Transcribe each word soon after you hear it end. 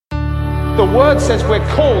The word says we're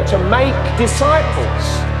called to make disciples.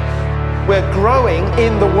 We're growing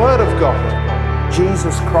in the word of God.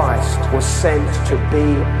 Jesus Christ was sent to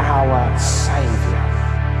be our Savior.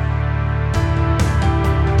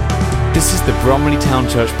 This is the Bromley Town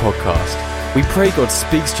Church podcast. We pray God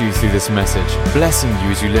speaks to you through this message, blessing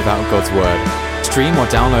you as you live out God's word. Stream or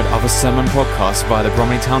download other sermon podcasts via the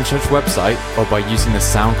Bromley Town Church website or by using the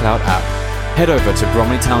SoundCloud app. Head over to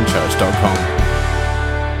bromleytownchurch.com.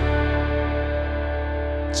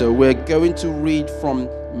 So we're going to read from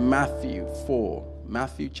Matthew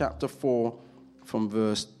chapter 4, from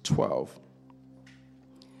verse 12.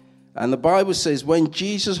 And the Bible says, when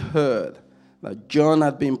Jesus heard that John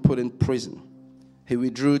had been put in prison, he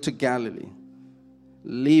withdrew to Galilee.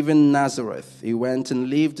 Leaving Nazareth, he went and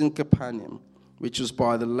lived in Capernaum, which was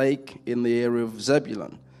by the lake in the area of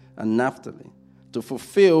Zebulun and Naphtali, to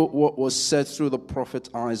fulfill what was said through the prophet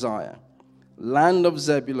Isaiah. Land of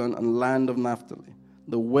Zebulun and land of Naphtali,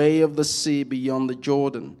 the way of the sea beyond the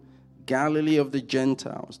Jordan, Galilee of the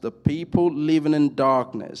Gentiles, the people living in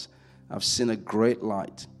darkness have seen a great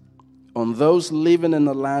light. On those living in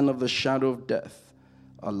the land of the shadow of death,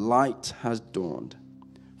 a light has dawned.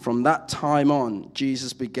 From that time on,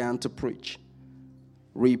 Jesus began to preach,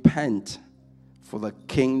 repent, for the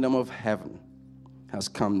kingdom of heaven has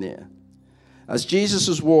come near. As Jesus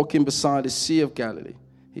was walking beside the Sea of Galilee,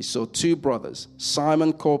 he saw two brothers,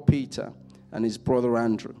 Simon called Peter and his brother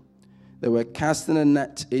Andrew. They were casting a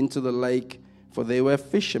net into the lake, for they were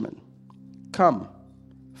fishermen. Come,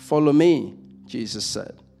 follow me, Jesus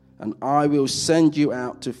said, and I will send you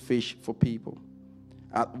out to fish for people.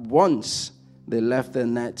 At once they left their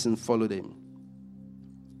nets and followed him.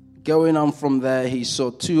 Going on from there, he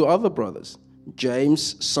saw two other brothers,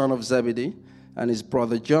 James, son of Zebedee, and his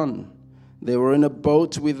brother John. They were in a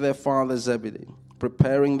boat with their father Zebedee,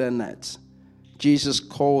 preparing their nets. Jesus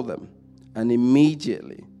called them, and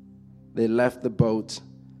immediately they left the boat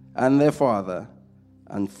and their father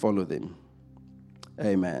and followed him.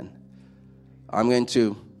 Amen. I'm going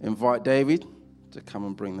to invite David to come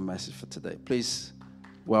and bring the message for today. Please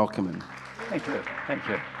welcome him. Thank you. Thank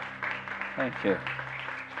you. Thank you.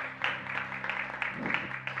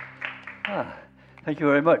 Thank you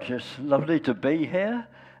very much. It's lovely to be here.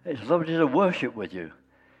 It's lovely to worship with you.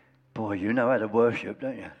 Boy, you know how to worship,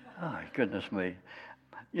 don't you? Oh, goodness me.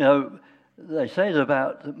 You know, they say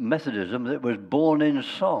about Methodism that it was born in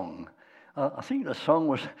song. I think the song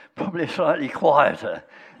was probably slightly quieter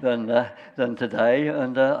than today,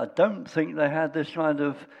 and I don't think they had this kind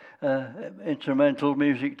of instrumental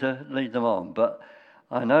music to lead them on. But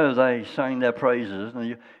I know they sang their praises,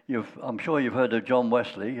 and I'm sure you've heard of John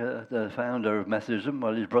Wesley, the founder of Methodism.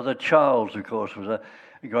 Well, his brother Charles, of course, was a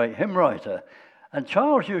great hymn writer. And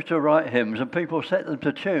Charles used to write hymns, and people set them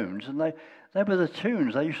to tunes, and they were the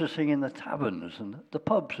tunes they used to sing in the taverns and the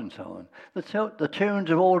pubs and so on. The tunes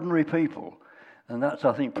of ordinary people. And that's,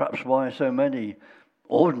 I think, perhaps why so many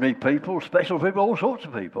ordinary people, special people, all sorts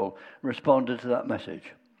of people responded to that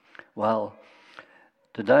message. Well,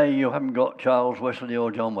 today you haven't got Charles Wesley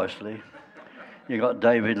or John Wesley. You've got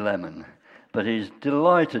David Lemon. But he's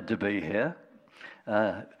delighted to be here.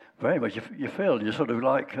 Very much, you feel you're sort of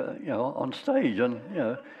like, on stage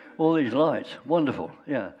and, all these lights. Wonderful,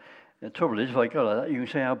 yeah. The trouble is, if I go like that, you can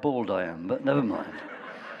see how bald I am, but never mind.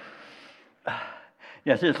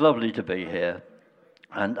 Yes, it's lovely to be here.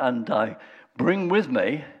 And I bring with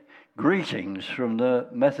me greetings from the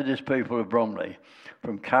Methodist people of Bromley,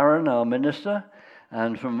 from Karen, our minister,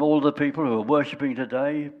 and from all the people who are worshipping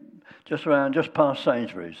today, just past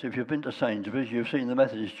Sainsbury's. If you've been to Sainsbury's, you've seen the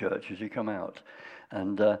Methodist church as you come out.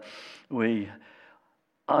 And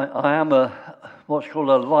I am what's called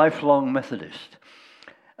a lifelong Methodist.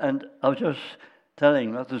 And I was just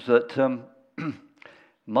telling others that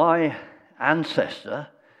my ancestor,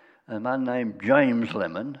 a man named James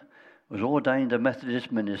Lemon, was ordained a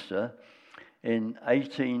Methodist minister in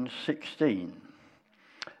 1816.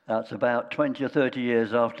 That's about 20 or 30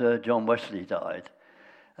 years after John Wesley died.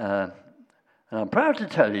 And I'm proud to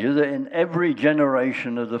tell you that in every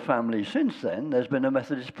generation of the family since then, there's been a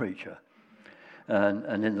Methodist preacher.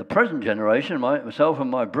 And in the present generation, myself and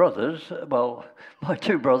my brothers, well, my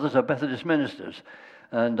two brothers are Methodist ministers,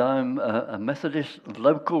 and I'm a Methodist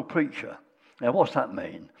local preacher. Now, what's that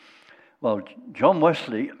mean? Well, John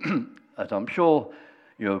Wesley, as I'm sure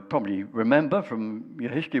you'll probably remember from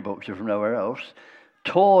your history books or from nowhere else,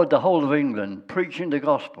 toured the whole of England preaching the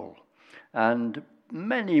gospel, and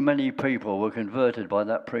many, many people were converted by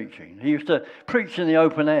that preaching. He used to preach in the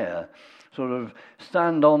open air, sort of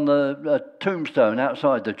stand on the tombstone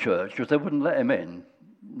outside the church because they wouldn't let him in.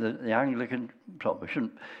 the Anglican, sorry,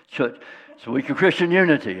 shouldn't, church, it's a week of Christian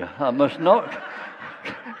unity. I must not.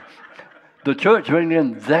 The Church of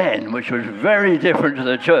England then, which was very different to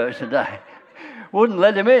the church today, wouldn't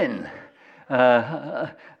let him in.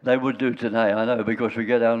 They would do today, I know, because we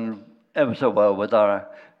get on ever so well with our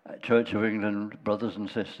Church of England brothers and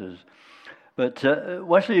sisters. But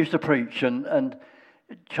Wesley used to preach, and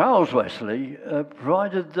Charles Wesley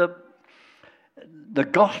provided the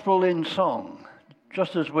gospel in song,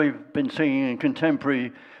 just as we've been singing in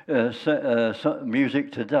contemporary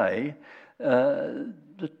music today.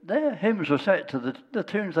 Their hymns were set to the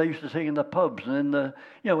tunes they used to sing in the pubs and in the,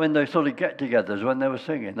 when they sort of get-togethers when they were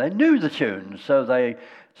singing. They knew the tunes, so they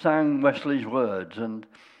sang Wesley's words, and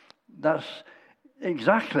that's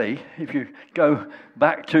exactly, if you go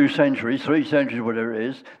back 2 centuries, 3 centuries, whatever it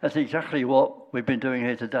is, that's exactly what we've been doing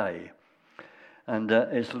here today. And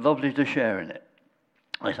it's lovely to share in it.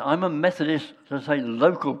 I'm a Methodist, as I say,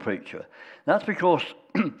 local preacher. That's because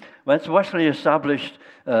when Wesley established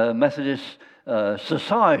Methodist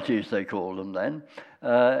societies, they called them then,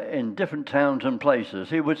 in different towns and places,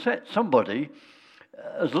 he would set somebody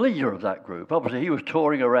as leader of that group. Obviously, he was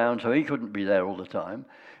touring around, so he couldn't be there all the time.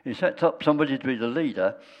 He set up somebody to be the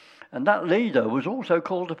leader, and that leader was also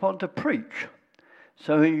called upon to preach.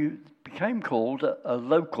 So he became called a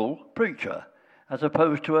local preacher, as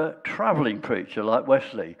opposed to a travelling preacher like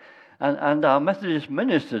Wesley. And our Methodist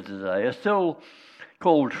ministers today are still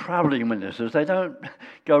called travelling ministers. They don't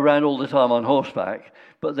go around all the time on horseback,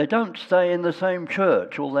 but they don't stay in the same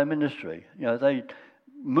church all their ministry. They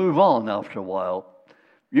move on after a while.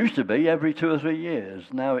 Used to be every 2 or 3 years.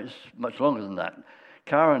 Now it's much longer than that.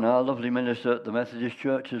 Karen, our lovely minister at the Methodist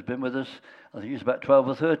Church, has been with us, I think it's about 12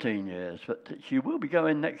 or 13 years, but she will be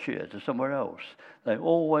going next year to somewhere else. They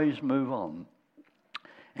always move on.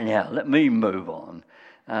 Anyhow, let me move on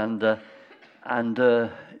and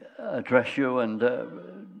address you and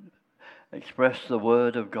express the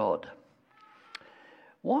word of God.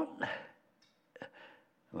 Well,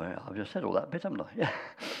 I've just said all that bit, haven't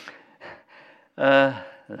I?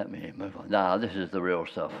 Let me move on. Now, this is the real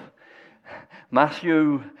stuff.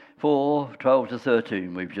 Matthew 4, 12 to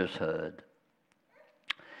 13, we've just heard.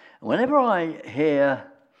 Whenever I hear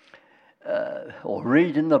or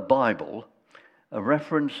read in the Bible a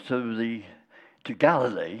reference to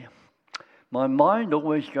Galilee, my mind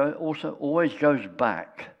always goes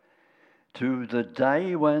back to the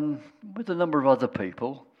day when, with a number of other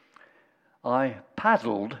people, I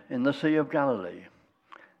paddled in the Sea of Galilee.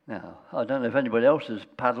 Now, I don't know if anybody else has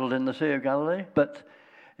paddled in the Sea of Galilee, but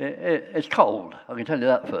it's cold. I can tell you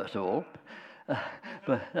that first of all.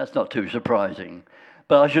 But that's not too surprising.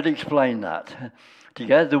 But I should explain that.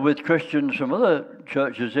 Together with Christians from other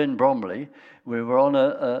churches in Bromley, we were on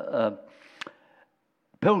a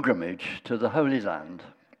pilgrimage to the Holy Land.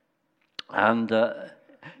 And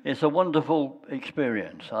it's a wonderful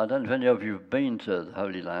experience. I don't know if any of you have been to the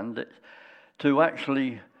Holy Land. To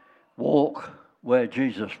actually walk where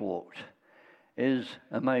Jesus walked is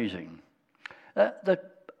amazing. The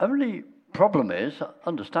only problem is,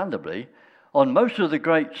 understandably, on most of the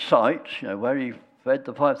great sites, where he fed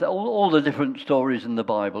the 5,000, all the different stories in the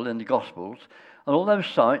Bible, in the Gospels, on all those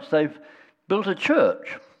sites, they've built a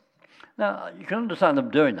church. Now, you can understand them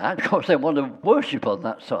doing that because they want to worship on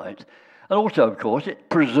that site. And also, of course, it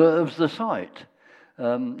preserves the site.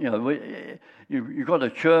 You've got a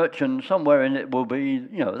church, and somewhere in it will be,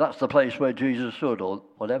 that's the place where Jesus stood, or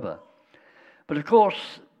whatever. But of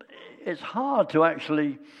course, it's hard to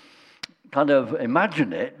actually kind of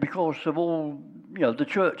imagine it because of all, the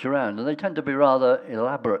church around, and they tend to be rather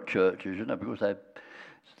elaborate churches, because they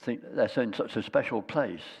think they're in such a special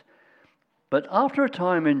place. But after a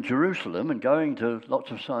time in Jerusalem and going to lots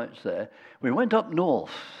of sites there, we went up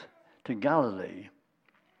north to Galilee.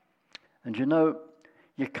 And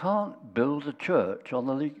you can't build a church on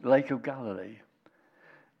the Lake of Galilee.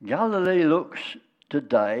 Galilee looks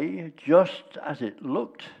today just as it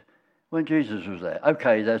looked when Jesus was there.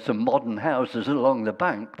 Okay, there's some modern houses along the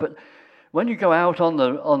bank, but when you go out on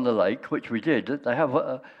the lake, which we did, they have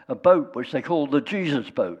a boat which they call the Jesus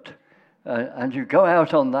boat. And you go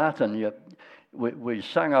out on that, and we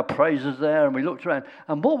sang our praises there, and we looked around.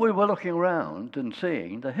 And what we were looking around and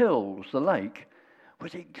seeing, the hills, the lake,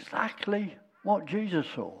 was exactly what Jesus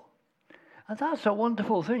saw. And that's a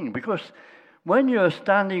wonderful thing, because when you're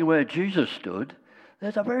standing where Jesus stood,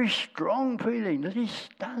 there's a very strong feeling that he's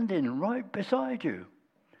standing right beside you.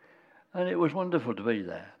 And it was wonderful to be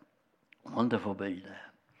there. Wonderful to be there.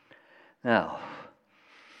 Now,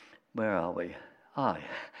 where are we? I'm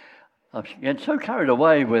getting so carried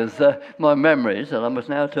away with my memories that I must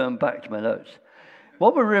now turn back to my notes.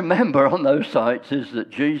 what we remember on those sites is that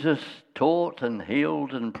Jesus taught and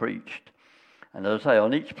healed and preached. And as I say,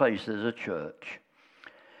 on each place there's a church.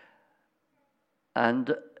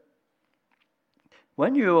 And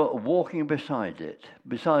when you're walking beside it,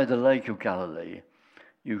 beside the Lake of Galilee,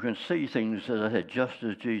 you can see things, as I said, just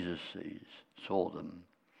as Jesus saw them.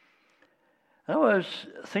 And I was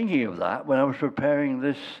thinking of that when I was preparing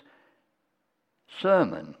this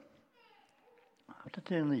sermon. I've got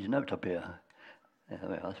to do these notes up here. Yeah,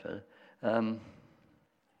 that's better.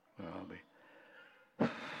 Where are we?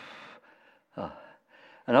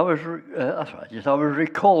 And I was, that's right, yes, I was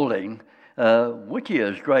recalling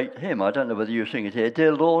Whittier's great hymn. I don't know whether you sing it here.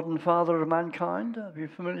 Dear Lord and Father of mankind. Are you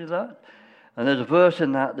familiar with that? And there's a verse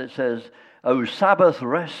in that says, O Sabbath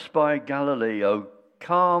rest by Galilee, O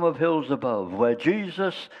calm of hills above, where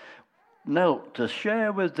Jesus knelt to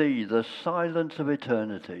share with thee the silence of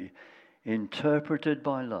eternity, interpreted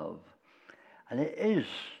by love. And it is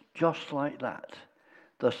just like that,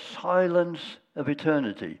 the silence of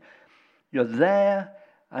eternity. You're there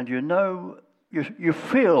and you know, you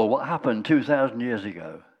feel what happened 2,000 years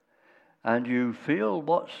ago, and you feel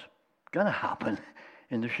what's going to happen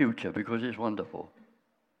in the future because it's wonderful.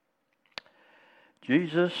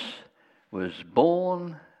 Jesus was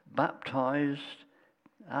born, baptized,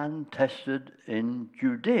 and tested in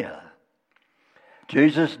Judea.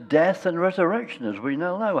 Jesus' death and resurrection, as we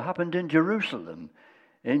now know, happened in Jerusalem,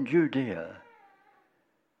 in Judea.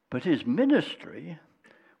 But his ministry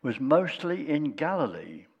was mostly in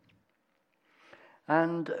Galilee.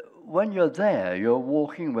 And when you're there, you're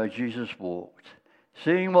walking where Jesus walked,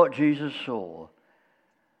 seeing what Jesus saw,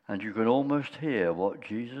 and you can almost hear what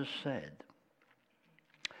Jesus said.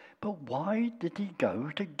 But why did he go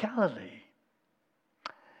to Galilee?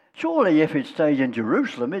 Surely if he'd stayed in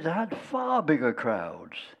Jerusalem, it had far bigger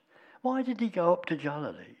crowds. Why did he go up to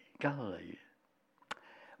Galilee?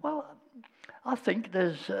 Well, I think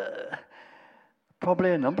there's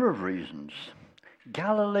probably a number of reasons.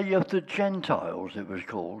 Galilee of the Gentiles, it was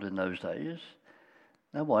called in those days.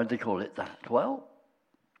 Now, why did they call it that? Well,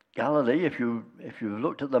 Galilee, if you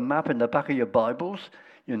looked at the map in the back of your Bibles,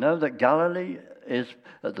 you know that Galilee is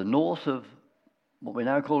at the north of what we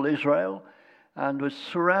now call Israel and was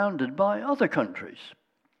surrounded by other countries.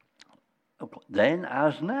 Then,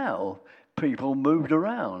 as now, people moved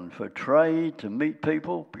around for trade, to meet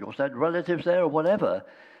people, because they had relatives there or whatever.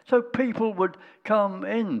 So people would come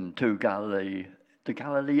into Galilee, the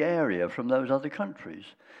Galilee area from those other countries.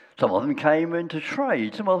 Some of them came in to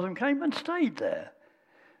trade, some of them came and stayed there.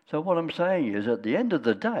 So what I'm saying is, at the end of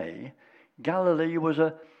the day, Galilee was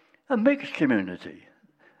a mixed community,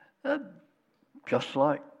 just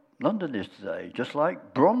like London is today, just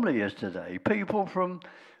like Bromley is today. People from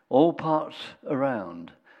all parts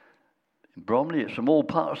around. In Bromley, it's from all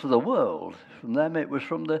parts of the world. From them, it was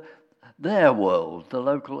from their world, the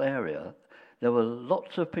local area. There were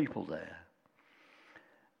lots of people there.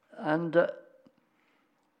 And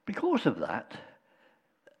because of that,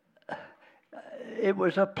 it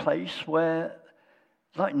was a place where,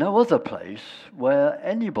 like no other place, where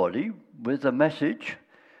anybody with a message,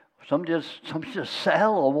 somebody to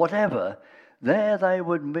sell or whatever, there they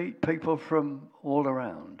would meet people from all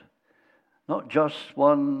around. Not just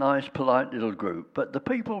one nice, polite little group, but the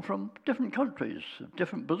people from different countries,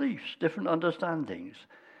 different beliefs, different understandings.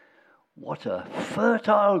 What a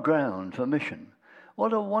fertile ground for mission.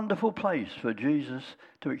 What a wonderful place for Jesus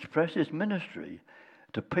to express his ministry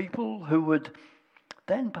to people who would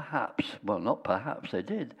then perhaps, well, not perhaps, they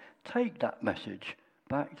did, take that message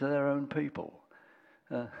back to their own people.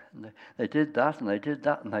 They did that, and they did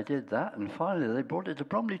that, and they did that, and finally they brought it to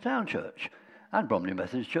Bromley Town Church and Bromley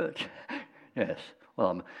Methodist Church. Yes,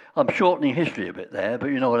 well, I'm shortening history a bit there, but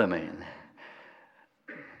you know what I mean.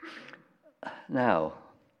 Now,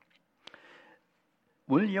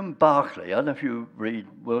 William Barclay, I don't know if you read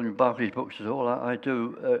William Barclay's books at all. I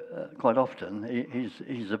do quite often.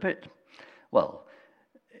 He's a bit, well,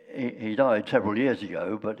 he died several years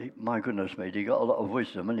ago, but my goodness me, he got a lot of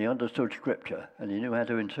wisdom and he understood Scripture and he knew how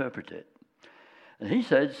to interpret it. And he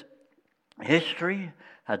says, history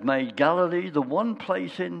had made Galilee the one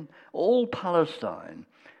place in all Palestine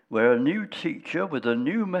where a new teacher with a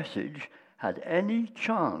new message had any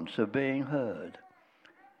chance of being heard.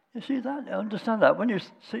 You see that? Understand that? When you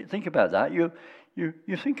think about that, you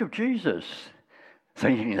think of Jesus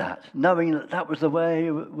thinking that, knowing that that was the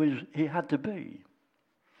way he had to be.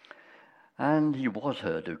 And he was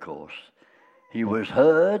heard, of course. He was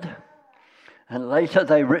heard, and later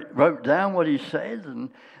they wrote down what he said, and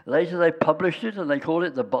later they published it, and they called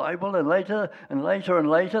it the Bible, and later,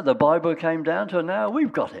 the Bible came down to now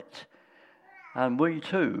we've got it. And we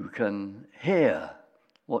too can hear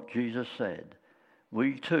what Jesus said,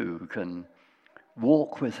 we too can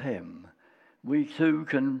walk with him. We too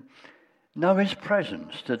can know his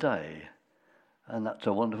presence today. And that's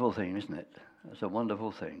a wonderful thing, isn't it? That's a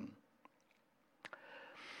wonderful thing.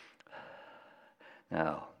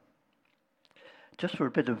 Now, just for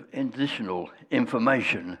a bit of additional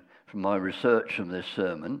information from my research from this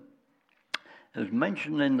sermon, it was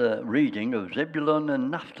mentioned in the reading of Zebulun and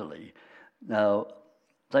Naphtali. Now,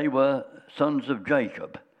 they were sons of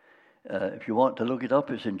Jacob. If you want to look it up,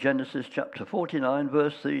 it's in Genesis chapter 49,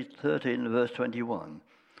 verse 13 and verse 21.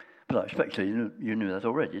 But I expect you knew that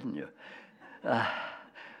already, didn't you?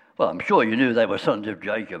 Well, I'm sure you knew they were sons of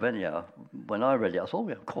Jacob anyhow. When I read it, I thought,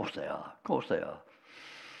 yeah, of course they are. Of course they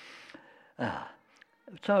are.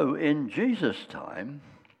 So in Jesus' time,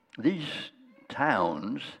 these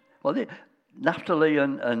towns, Naphtali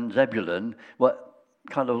and Zebulun were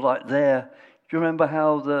kind of like do you remember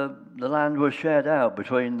how the land was shared out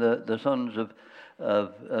between the sons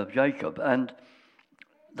of Jacob? And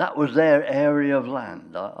that was their area of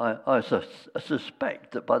land. I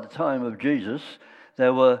suspect that by the time of Jesus,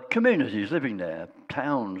 there were communities living there,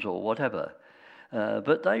 towns or whatever.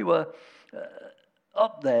 But they were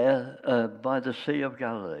up there by the Sea of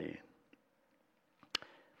Galilee.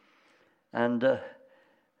 And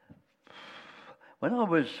when I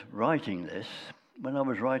was writing this,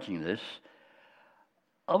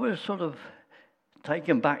 I was sort of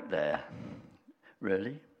taken back there,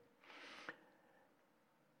 really.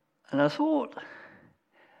 And I thought,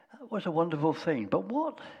 that was a wonderful thing. But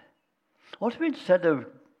what if instead of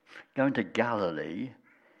going to Galilee,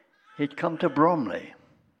 he'd come to Bromley?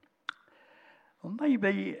 Or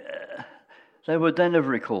maybe they would then have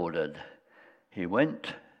recorded,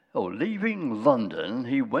 leaving London,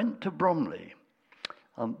 he went to Bromley.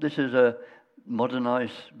 This is a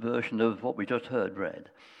modernised version of what we just heard read.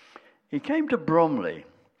 He came to Bromley,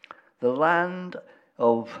 the land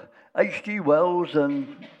of H.G. Wells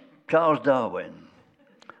and Charles Darwin.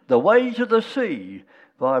 The way to the sea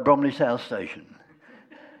via Bromley South Station.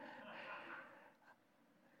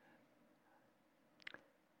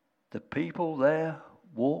 The people there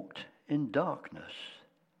walked in darkness,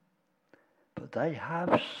 but they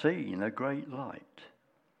have seen a great light.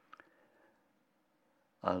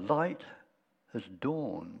 A light has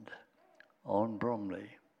dawned on Bromley.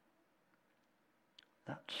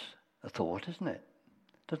 That's a thought, isn't it?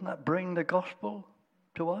 Doesn't that bring the gospel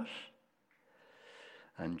to us?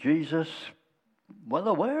 And Jesus, well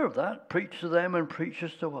aware of that, preached to them and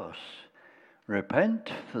preaches to us. Repent,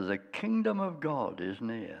 for the kingdom of God is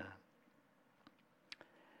near.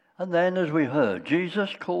 And then, as we heard,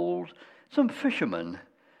 Jesus called some fishermen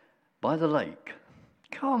by the lake.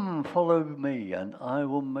 Come, follow me, and I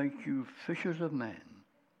will make you fishers of men.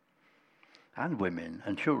 And women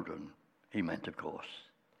and children, he meant, of course.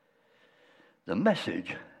 The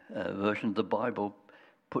Message version of the Bible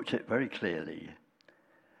puts it very clearly.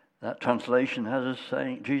 That translation has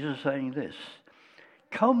Jesus saying this,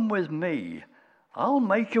 come with me, I'll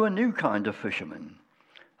make you a new kind of fisherman.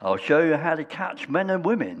 I'll show you how to catch men and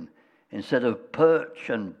women instead of perch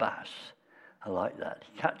and bass. I like that.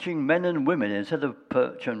 Catching men and women instead of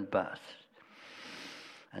perch and bass.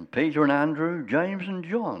 And Peter and Andrew, James and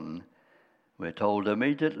John, we're told,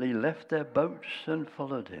 immediately left their boats and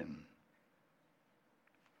followed him.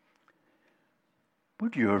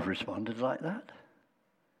 Would you have responded like that?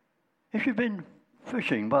 If you'd been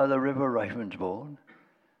fishing by the river Ravensbourne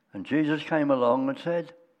and Jesus came along and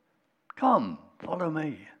said, come, follow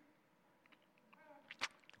me.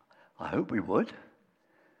 I hope we would.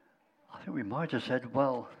 I think we might have said,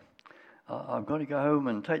 well, I've got to go home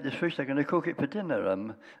and take this fish. They're going to cook it for dinner.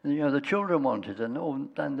 And, the children want it. And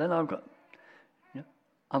then I've got...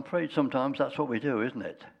 I'm afraid sometimes that's what we do, isn't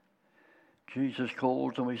it? Jesus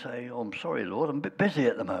calls and we say, oh, I'm sorry, Lord, I'm a bit busy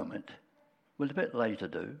at the moment. Will a bit later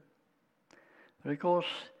do? But of course,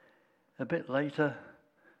 a bit later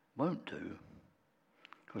won't do,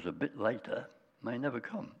 because a bit later may never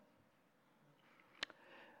come.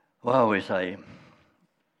 Well, we say,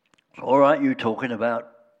 all right, you talking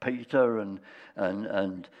about Peter and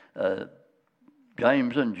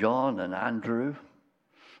James and John and Andrew.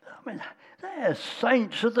 I mean, they're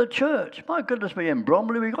saints of the church. My goodness me, in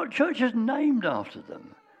Bromley we've got churches named after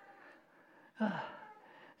them.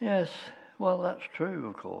 Yes, well, that's true,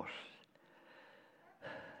 of course.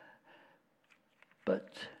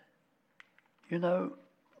 But,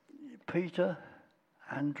 Peter,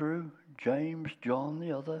 Andrew, James, John,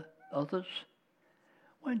 the others,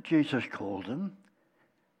 when Jesus called them,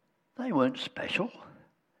 they weren't special.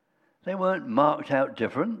 They weren't marked out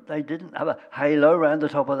different. They didn't have a halo around the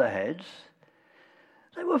top of their heads.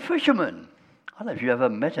 They were fishermen. don't know if you ever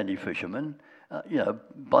met any fishermen,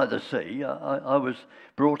 by the sea. I was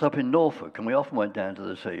brought up in Norfolk, and we often went down to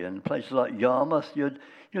the sea. And places like Yarmouth, you'd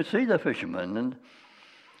see the fishermen, and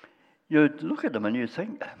you'd look at them, and you'd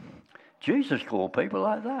think, Jesus called people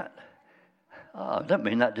like that. I don't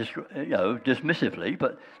mean that dismissively,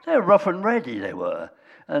 but they're rough and ready, they were.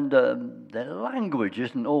 And their language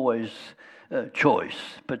isn't always choice,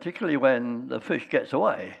 particularly when the fish gets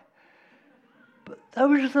away. But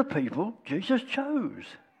those are the people Jesus chose,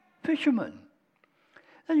 fishermen.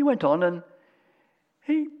 Then he went on and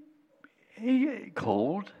he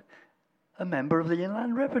called a member of the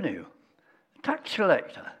Inland Revenue, a tax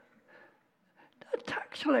collector. A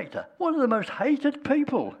tax collector, one of the most hated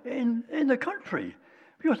people in the country,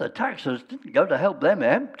 because the taxes didn't go to help them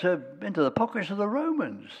into the pockets of the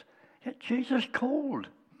Romans. Yet Jesus called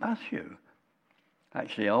Matthew.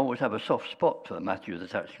 Actually, I always have a soft spot for Matthew the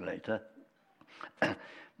tax collector.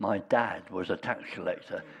 My dad was a tax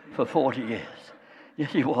collector for 40 years.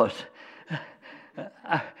 Yes, he was.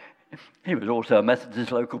 He was also a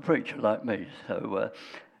Methodist local preacher like me. So,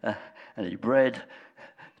 and he bred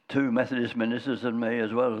 2 Methodist ministers and me,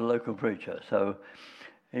 as well as a local preacher. So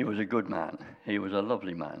he was a good man. He was a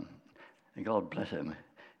lovely man. And God bless him.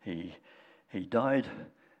 He died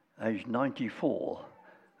aged 94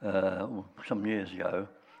 some years ago.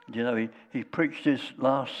 Do you know, he preached his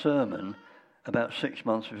last sermon about 6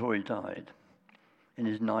 months before he died, in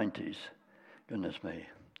his 90s. Goodness me.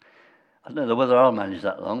 I don't know whether I'll manage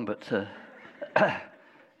that long, but I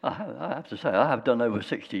have to say, I have done over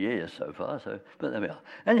 60 years so far, but there we are.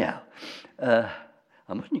 Anyhow, I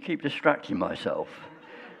mustn't keep distracting myself.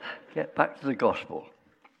 Get back to the gospel.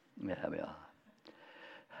 There we are.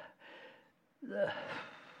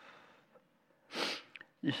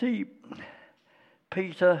 You see,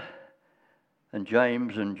 Peter and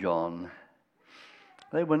James and John,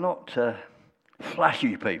 they were not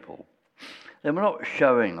flashy people. They were not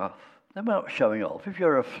showing off. They were not showing off. If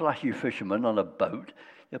you're a flashy fisherman on a boat,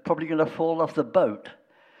 you're probably going to fall off the boat.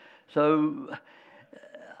 So,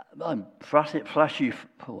 I'm flashy,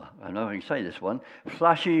 I know I can say this one,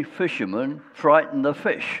 flashy fishermen frighten the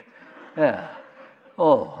fish. Yeah.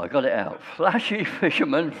 Oh, I got it out. Flashy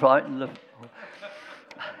fishermen frighten the...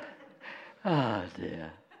 Ah,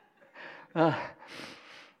 dear.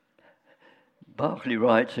 Barclay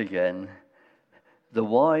writes again, the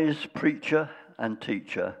wise preacher and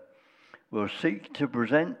teacher will seek to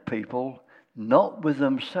present people not with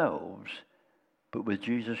themselves, but with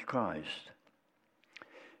Jesus Christ.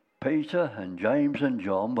 Peter and James and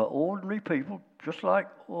John were ordinary people, just like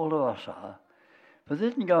all of us are. But they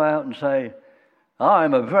didn't go out and say,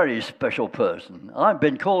 I'm a very special person. I've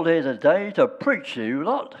been called here today to preach to you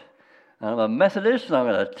lot. I'm a Methodist and I'm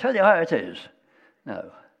going to tell you how it is.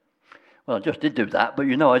 No. Well, I just did do that, but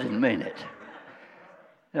you know I didn't mean it.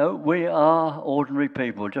 We are ordinary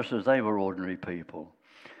people, just as they were ordinary people.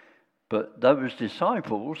 But those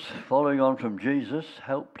disciples, following on from Jesus,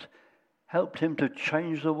 helped him to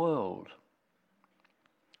change the world.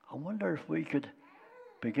 I wonder if we could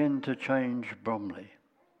begin to change Bromley.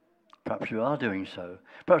 Perhaps we are doing so.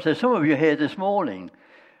 Perhaps there's some of you here this morning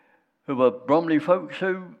who are Bromley folks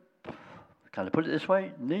who, can I put it this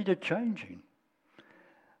way, needed changing.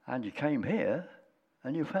 And you came here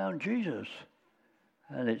and you found Jesus.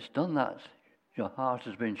 And it's done that. Your heart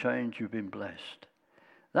has been changed, you've been blessed.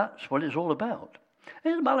 That's what it's all about. It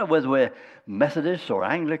doesn't matter whether we're Methodists or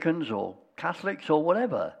Anglicans or Catholics or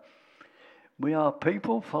whatever. We are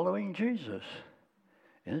people following Jesus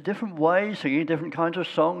in a different way, singing different kinds of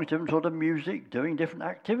songs, different sort of music, doing different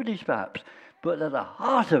activities perhaps. But at the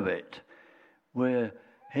heart of it, we're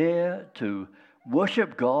here to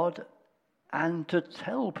worship God and to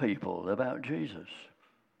tell people about Jesus.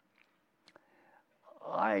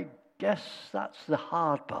 I guess that's the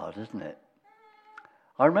hard part, isn't it?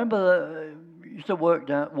 I remember I used to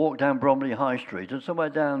walk down Bromley High Street, and somewhere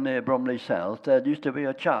down near Bromley South, there used to be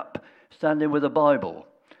a chap standing with a Bible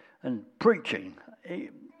and preaching. He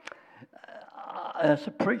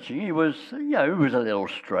was a little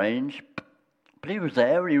strange, but he was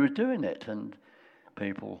there and he was doing it, and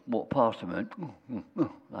people walked past him and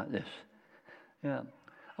like this. Yeah,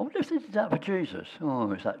 I wonder if they did that for Jesus.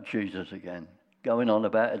 Oh, it's that Jesus again, going on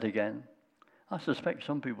about it again. I suspect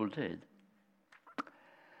some people did.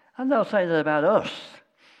 And they'll say that about us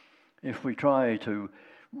if we try to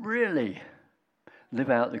really live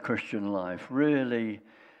out the Christian life, really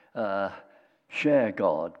share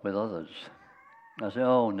God with others. I say,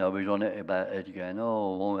 oh no, he's on it about it again.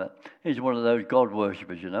 Oh, he's one of those God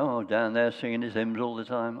worshippers, down there singing his hymns all the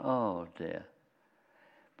time. Oh dear.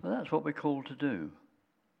 But that's what we're called to do.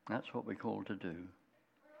 That's what we're called to do.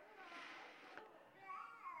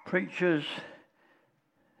 preachers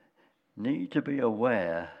need to be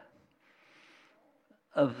aware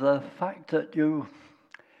of the fact that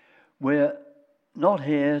we're not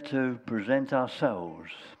here to present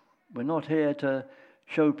ourselves. We're not here to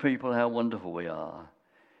show people how wonderful we are.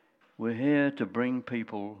 We're here to bring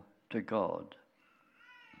people to God.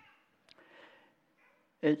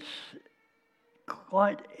 It's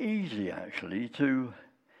quite easy, actually, to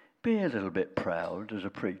be a little bit proud as a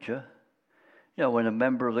preacher. You know, when a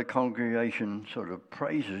member of the congregation sort of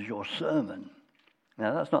praises your sermon.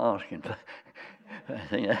 Now, that's not asking for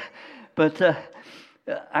anything, but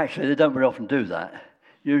actually, they don't very often do that.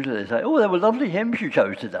 Usually they say, "Oh, there were lovely hymns you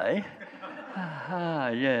chose today."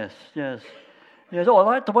 Yes. Oh, I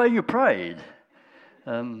like the way you prayed.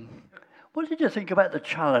 What did you think about the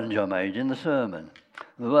challenge I made in the sermon?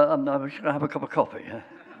 Well, I'm just going to have a cup of coffee.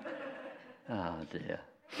 Oh, dear.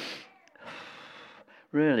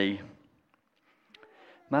 Really,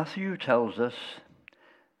 Matthew tells us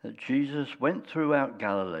that Jesus went throughout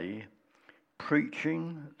Galilee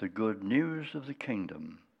preaching the good news of the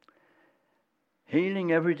kingdom,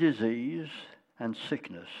 healing every disease and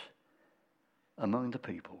sickness among the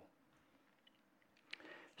people.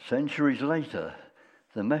 Centuries later,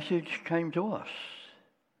 the message came to us,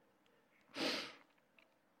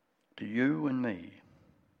 to you and me.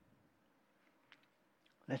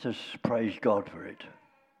 Let us praise God for it.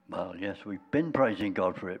 Well, yes, we've been praising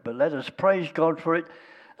God for it, but let us praise God for it,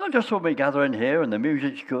 not just when we gather in here and the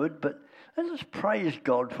music's good, but let us praise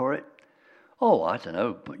God for it. Oh, I don't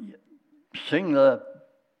know, but sing the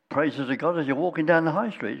praises of God as you're walking down the high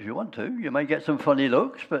street if you want to. You may get some funny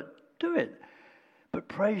looks, but do it. But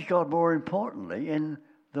praise God more importantly in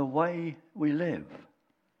the way we live.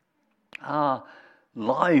 Our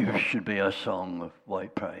lives should be a song of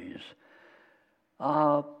white praise.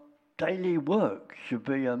 Our daily work should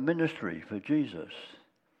be a ministry for Jesus.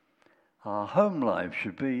 Our home life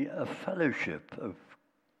should be a fellowship of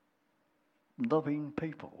loving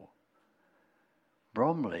people.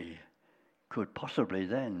 Bromley could possibly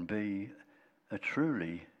then be a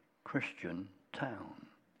truly Christian town.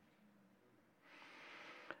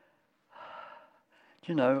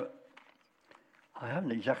 Do you know, I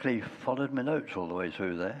haven't exactly followed my notes all the way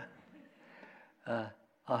through there.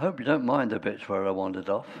 I hope you don't mind the bits where I wandered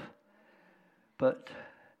off. But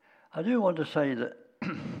I do want to say that,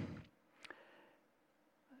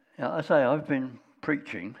 I've been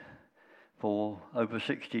preaching for over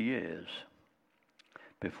 60 years.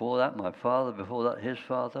 Before that, my father, before that, his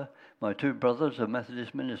father, my two brothers are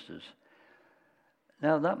Methodist ministers.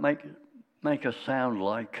 Now, that make us sound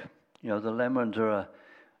like, the Lemons are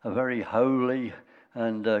a very holy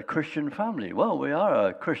and Christian family. Well, we are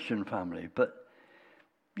a Christian family, but,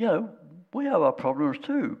 we have our problems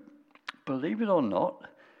too. Believe it or not,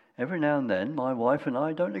 every now and then, my wife and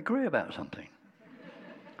I don't agree about something.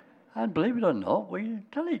 And believe it or not, we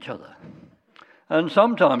tell each other. And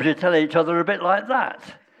sometimes you tell each other a bit like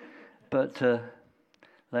that. But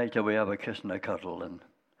later we have a kiss and a cuddle and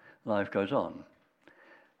life goes on.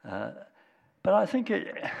 But I think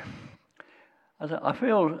I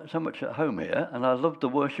feel so much at home here, and I love the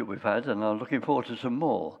worship we've had, and I'm looking forward to some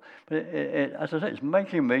more. But as I say, it's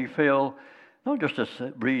making me feel, not just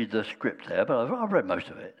to read the script there, but I've read most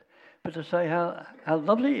of it, but to say how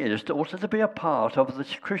lovely it is to also to be a part of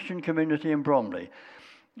this Christian community in Bromley.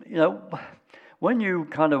 When you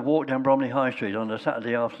kind of walk down Bromley High Street on a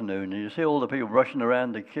Saturday afternoon and you see all the people rushing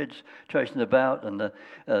around, the kids chasing about and the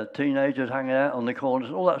teenagers hanging out on the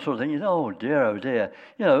corners, all that sort of thing, oh dear.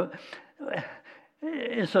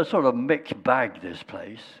 It's a sort of mixed bag, this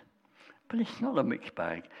place. But it's not a mixed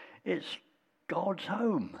bag. It's God's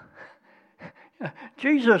home.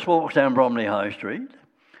 Jesus walks down Bromley High Street.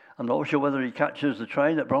 I'm not sure whether he catches the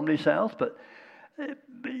train at Bromley South, but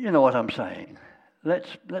you know what I'm saying.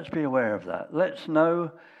 Let's be aware of that. Let's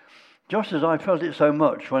know, just as I felt it so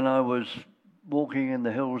much when I was walking in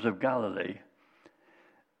the hills of Galilee,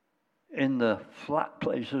 in the flat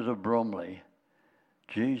places of Bromley,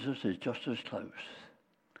 Jesus is just as close.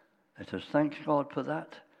 Let us thank God for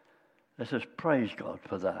that. Let us praise God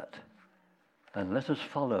for that. And let us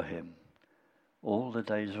follow him all the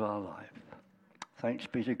days of our life. Thanks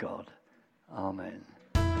be to God. Amen.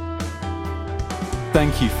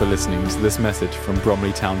 Thank you for listening to this message from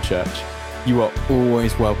Bromley Town Church. You are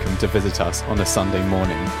always welcome to visit us on a Sunday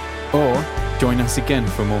morning, or join us again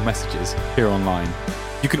for more messages here online.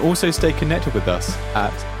 You can also stay connected with us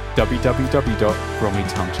at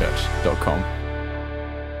www.bromleytownchurch.com.